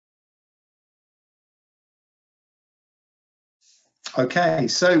Okay,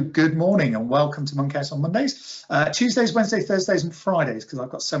 so good morning and welcome to Monkhouse on Mondays, Tuesdays, Wednesdays, Thursdays and Fridays, because I've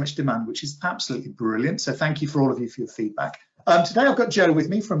got so much demand, which is absolutely brilliant. So thank you for all of you for your feedback. Today I've got Joe with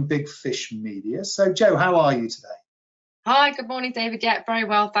me from Bigfish Media. So Joe, how are you today? Hi, good morning, David. Yeah, very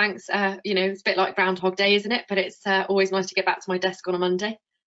well, thanks. It's a bit like Groundhog Day, isn't it? But it's always nice to get back to my desk on a Monday.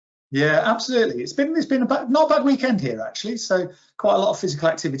 Yeah, absolutely. It's been not a bad weekend here actually. So quite a lot of physical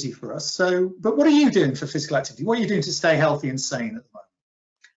activity for us. But what are you doing for physical activity? What are you doing to stay healthy and sane at the moment?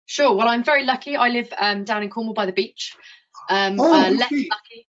 Sure. Well, I'm very lucky. I live down in Cornwall by the beach. Less lucky.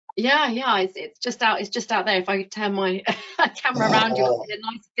 Yeah. It's just out. It's just out there. If I turn my camera around, you'll see a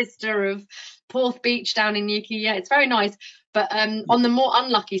nice vista of Porth Beach down in Newquay. Yeah, it's very nice. But on the more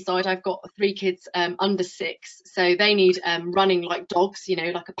unlucky side, I've got 3 kids under 6, so they need running like dogs,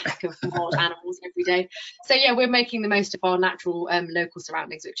 like a pack of wild animals every day. So yeah, we're making the most of our natural local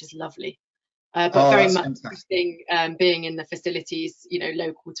surroundings, which is lovely. But very much being in the facilities,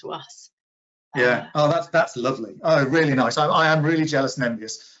 local to us. Yeah. That's lovely. Oh, really nice. I am really jealous and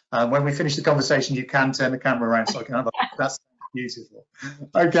envious. When we finish the conversation, you can turn the camera around so I can have a that's beautiful.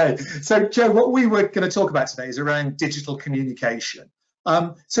 Okay. So Joe, what we were going to talk about today is around digital communication.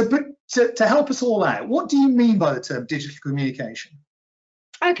 But to help us all out, what do you mean by the term digital communication?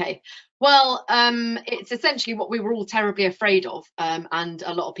 Okay, well, it's essentially what we were all terribly afraid of, and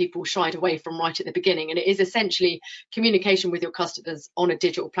a lot of people shied away from right at the beginning. And it is essentially communication with your customers on a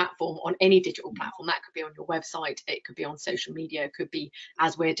digital platform, on any digital platform. That could be on your website, it could be on social media, it could be,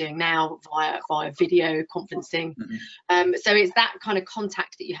 as we're doing now, via video conferencing. So it's that kind of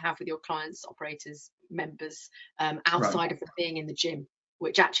contact that you have with your clients, operators, members, outside of them being in the gym,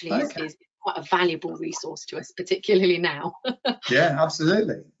 which actually is quite a valuable resource to us, particularly now. Yeah,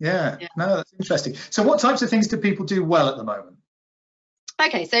 absolutely. Yeah. No, that's interesting. So what types of things do people do well at the moment?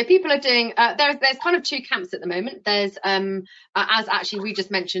 Okay, so people are doing, there's kind of 2 camps at the moment. There's, as actually we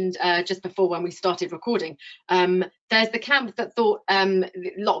just mentioned just before when we started recording, there's the camp that thought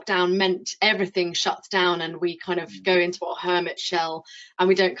lockdown meant everything shuts down and we kind of go into our hermit shell and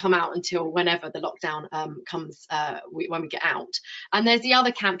we don't come out until whenever the lockdown comes, when we get out. And there's the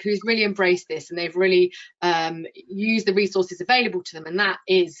other camp who's really embraced this and they've really used the resources available to them, and that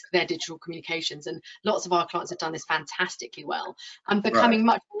is their digital communications. And lots of our clients have done this fantastically well and becoming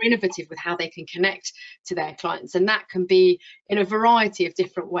much more innovative with how they can connect to their clients. And that can be in a variety of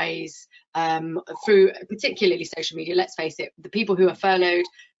different ways, through particularly social media. Let's face it, the people who are furloughed,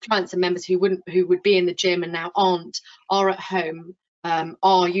 clients and members who would be in the gym and now are at home,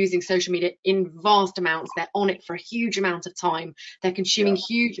 are using social media in vast amounts. They're on it for a huge amount of time. They're consuming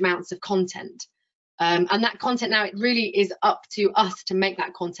huge amounts of content. And that content now, it really is up to us to make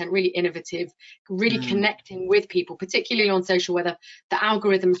that content really innovative, really connecting with people, particularly on social, where the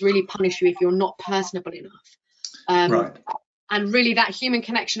algorithms really punish you if you're not personable enough. And really that human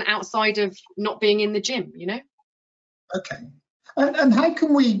connection outside of not being in the gym, Okay. And how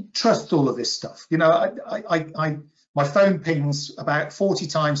can we trust all of this stuff? My phone pings about 40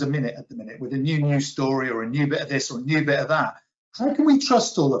 times a minute at the minute with a new news story or a new bit of this or a new bit of that. How can we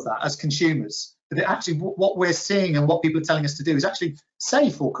trust all of that as consumers, that it actually what we're seeing and what people are telling us to do is actually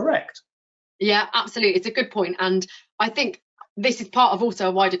safe or correct? Yeah, absolutely. It's a good point. And I think this is part of also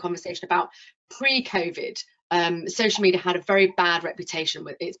a wider conversation about pre-COVID. Social media had a very bad reputation.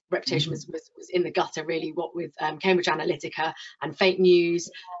 Its reputation was in the gutter, really, what with Cambridge Analytica and fake news.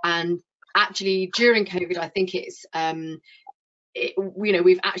 And actually during COVID, I think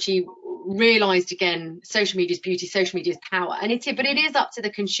we've actually realized again, social media's beauty, social media's power, but it is up to the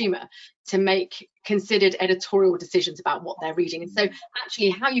consumer to make considered editorial decisions about what they're reading. And so actually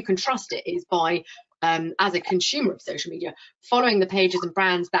how you can trust it is by, as a consumer of social media, following the pages and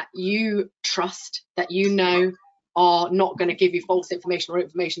brands that you trust, that are not going to give you false information or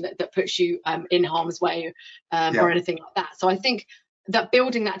information that puts you in harm's way or anything like that. So I think that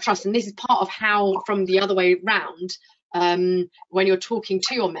building that trust, and this is part of how, from the other way round, when you're talking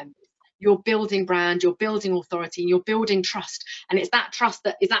to your members, you're building brand, you're building authority, you're building trust, and it's that trust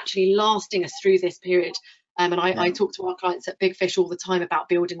that is actually lasting us through this period. And I talk to our clients at Bigfish all the time about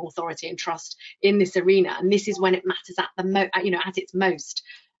building authority and trust in this arena, and this is when it matters at its most.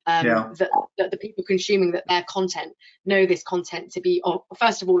 That the people consuming that their content know this content to be,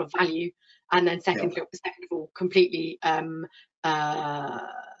 first of all, of value, and then second of all, completely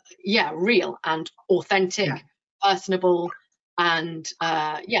real and authentic, personable, and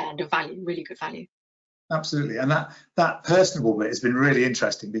and of value, really good value. Absolutely. And that personable bit has been really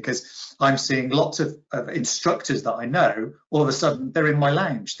interesting, because I'm seeing lots of instructors that I know, all of a sudden they're in my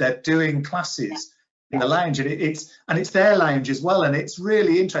lounge, they're doing classes in the lounge, and it's their lounge as well, and it's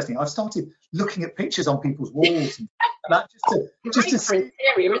really interesting. I've started looking at pictures on people's walls and that just to for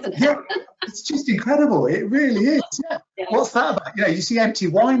interior, isn't it? Yeah, it's just incredible. It really is. Yeah. Yeah. What's that about? You know, you see empty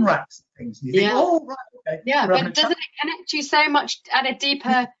wine racks and things, and you think, oh, right, okay. Yeah, but doesn't it connect you so much at a deeper?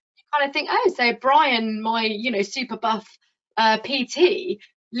 You kind of think, oh, so Brian, my super buff PT,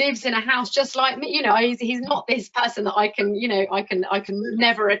 lives in a house just like me. You know, he's not this person that I can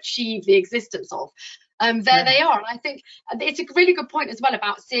never achieve the existence of. There they are. And I think it's a really good point as well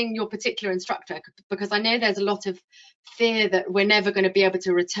about seeing your particular instructor, because I know there's a lot of fear that we're never going to be able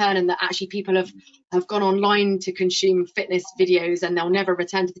to return, and that actually people have gone online to consume fitness videos and they'll never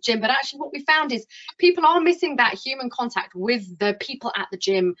return to the gym. But actually what we found is people are missing that human contact with the people at the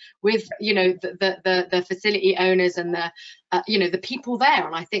gym, with the facility owners and the people there.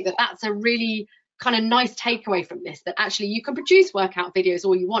 And I think that that's a really kind of nice takeaway from this, that actually you can produce workout videos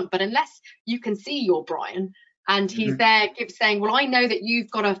all you want, but unless you can see your Brian and he's there saying, well, I know that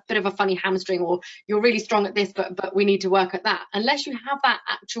you've got a bit of a funny hamstring, or you're really strong at this, but we need to work at that. Unless you have that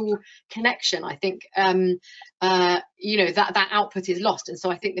actual connection, I think that output is lost. And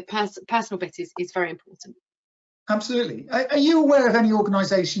so I think the personal bit is very important. Absolutely. Are you aware of any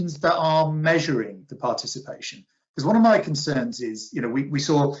organisations that are measuring the participation? Because one of my concerns is, we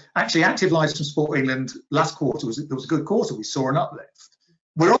saw actually active lives from Sport England last quarter was a good quarter. We saw an uplift.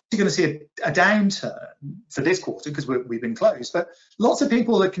 We're obviously going to see a downturn for this quarter because we've been closed, but lots of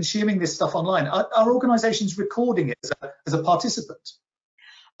people are consuming this stuff online. Are organisations recording it as a participant?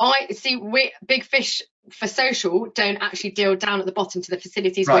 I see. Bigfish for social don't actually deal down at the bottom to the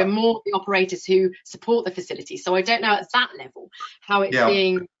facilities. Right. We're more the operators who support the facilities. So I don't know at that level how it's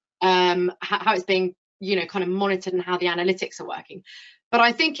being how it's being kind of monitored and how the analytics are working. But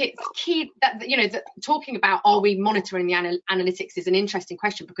I think it's key that that talking about are we monitoring the analytics is an interesting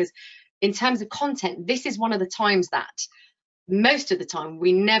question, because in terms of content, this is one of the times that most of the time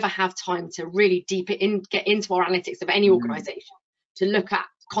we never have time to really get into our analytics of any organization to look at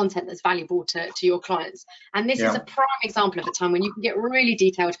content that's valuable to your clients. And this is a prime example of a time when you can get really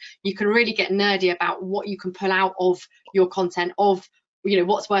detailed, you can really get nerdy about what you can pull out of your content, of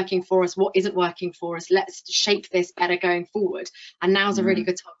what's working for us, what isn't working for us. Let's shape this better going forward. And now's a really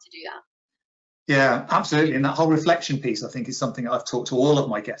good time to do that. Yeah, absolutely. And that whole reflection piece, I think, is something I've talked to all of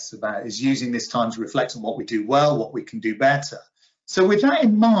my guests about, is using this time to reflect on what we do well, what we can do better. So with that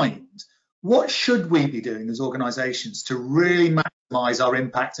in mind, what should we be doing as organisations to really maximise our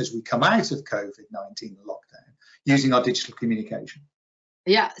impact as we come out of COVID-19 lockdown using our digital communication?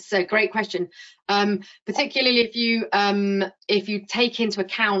 Yeah, so great question. Particularly if you take into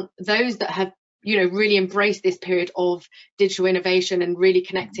account those that have really embraced this period of digital innovation and really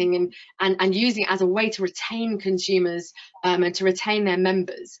connecting and using it as a way to retain consumers and to retain their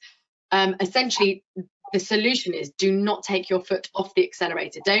members. Essentially, the solution is do not take your foot off the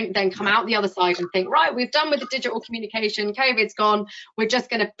accelerator. Don't then come out the other side and think, right, we've done with the digital communication, COVID's gone, we're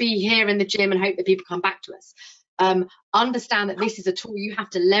just going to be here in the gym and hope that people come back to us. Understand that this is a tool you have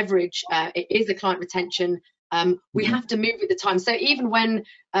to leverage. It is a client retention. We have to move with the time. So even when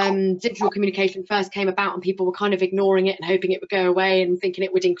digital communication first came about and people were kind of ignoring it and hoping it would go away and thinking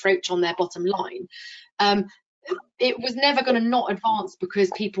it would encroach on their bottom line, it was never going to not advance because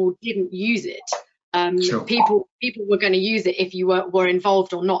people didn't use it. Sure. People were going to use it if you were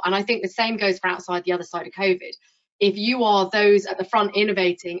involved or not. And I think the same goes for outside the other side of COVID. If you are those at the front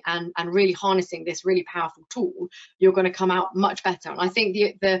innovating and really harnessing this really powerful tool, you're going to come out much better. And I think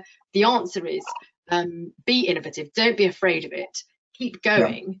the answer is be innovative. Don't be afraid of it. Keep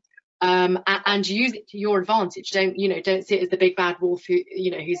going, and use it to your advantage. Don't see it as the big bad wolf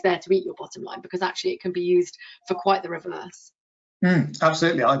who's there to eat your bottom line, because actually it can be used for quite the reverse.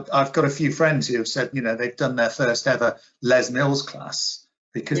 Absolutely. I've got a few friends who have said they've done their first ever Les Mills class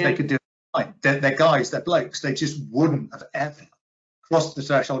because they could do. They're guys, they're blokes, they just wouldn't have ever crossed the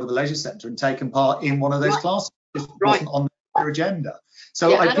threshold of the leisure centre and taken part in one of those classes. It just wasn't on their agenda.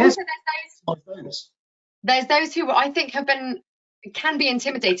 So I guess there's those who I think can be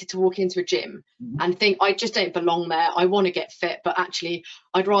intimidated to walk into a gym and think, I just don't belong there. I want to get fit, but actually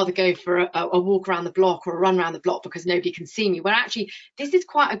I'd rather go for a walk around the block or a run around the block because nobody can see me. Where actually this is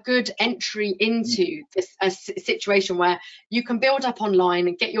quite a good entry into a situation where you can build up online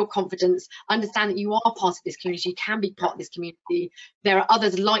and get your confidence, understand that you are part of this community, you can be part of this community. There are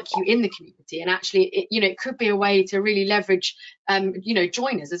others like you in the community, and actually it could be a way to really leverage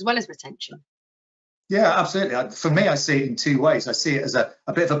joiners as well as retention. Yeah, absolutely. For me, I see it in two ways. I see it as a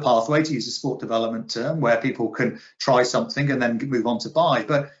bit of a pathway, to use a sport development term, where people can try something and then move on to buy.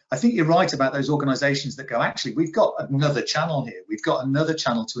 But I think you're right about those organisations that go, actually, we've got another channel here. We've got another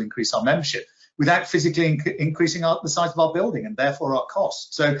channel to increase our membership. without physically increasing the size of our building and therefore our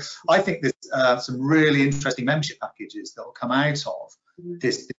costs. So I think there's some really interesting membership packages that will come out of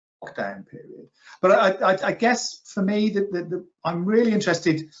this lockdown period. But I guess for me, I'm really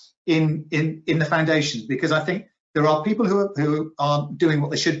interested in the foundations, because I think there are people who aren't doing what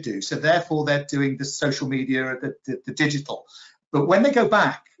they should do, so therefore they're doing the social media, the digital. But when they go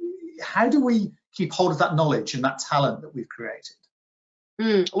back, how do we keep hold of that knowledge and that talent that we've created?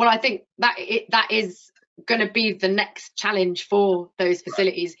 Well, I think that is going to be the next challenge for those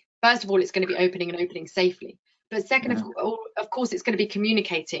facilities. First of all, it's going to be opening safely. But second of all, of course, it's going to be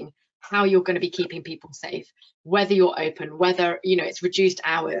communicating how you're going to be keeping people safe, whether you're open, whether, it's reduced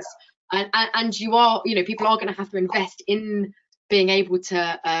hours. And you are, people are going to have to invest in being able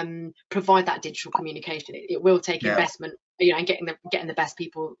to provide that digital communication. It will take investment, and getting the best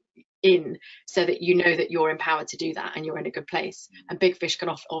people in, so that that you're empowered to do that and you're in a good place. And Bigfish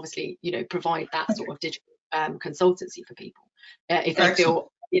can obviously, provide that sort of digital consultancy for people if they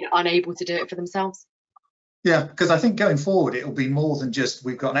feel unable to do it for themselves. Yeah, because I think going forward, it'll be more than just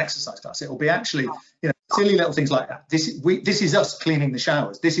we've got an exercise class. It'll be actually, silly little things like that. This is us cleaning the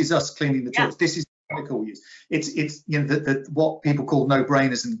showers. This is us cleaning the toilets. This is chemical use. It's what people call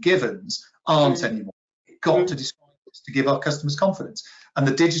no-brainers and givens aren't anymore. We've got to describe this to give our customers confidence. And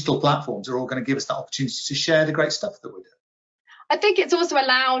the digital platforms are all going to give us that opportunity to share the great stuff that we're doing. I think it's also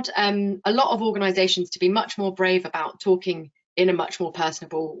allowed a lot of organisations to be much more brave about talking in a much more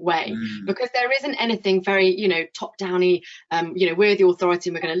personable way, because there isn't anything very, top-downy, we're the authority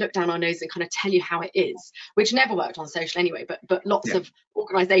and we're going to look down our nose and kind of tell you how it is, which never worked on social anyway, but lots of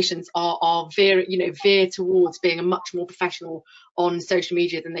organisations are veer towards being a much more professional on social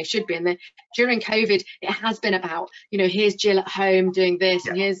media than they should be. And then during COVID, it has been about, here's Jill at home doing this,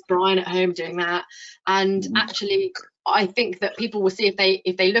 and here's Brian at home doing that. And actually, I think that people will see if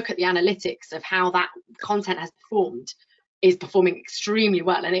they look at the analytics of how that content has performed, is performing extremely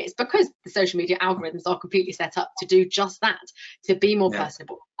well, and it's because the social media algorithms are completely set up to do just that, to be more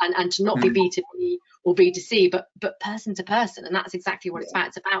personable and to not be B2B or B2C, but person to person. And that's exactly what it's about.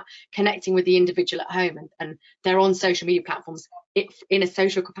 It's about connecting with the individual at home, and they're on social media platforms in a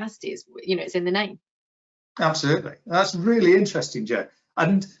social capacity. It's in the name. Absolutely. That's really interesting, Jo.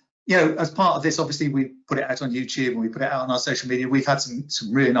 And as part of this, obviously we put it out on YouTube and we put it out on our social media. We've had some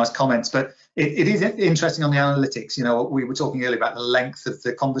really nice comments, but it is interesting on the analytics. We were talking earlier about the length of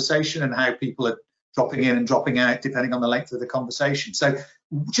the conversation and how people are dropping in and dropping out depending on the length of the conversation. So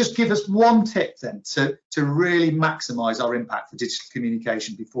just give us one tip then to really maximize our impact for digital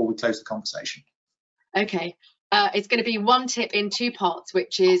communication before we close the conversation. Okay, it's going to be one tip in two parts,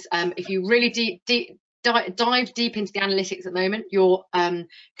 which is if you really dive deep into the analytics at the moment. Your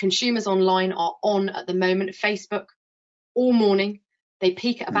consumers online are on at the moment Facebook all morning. They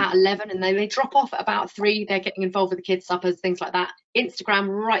peak at about 11 and then they drop off at about 3. They're getting involved with the kids' suppers, things like that. Instagram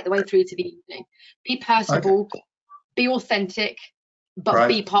right the way through to the evening. Be personable, be authentic, but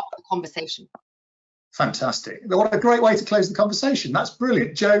be part of the conversation. Fantastic. What a great way to close the conversation. That's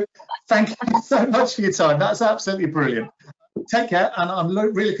brilliant. Jo, thank you so much for your time. That's absolutely brilliant. Take care, and I'm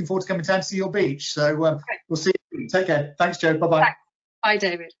really looking forward to coming down to see your beach. So we'll see you soon. Take care. Thanks, Jo. Bye-bye. Bye,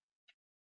 David.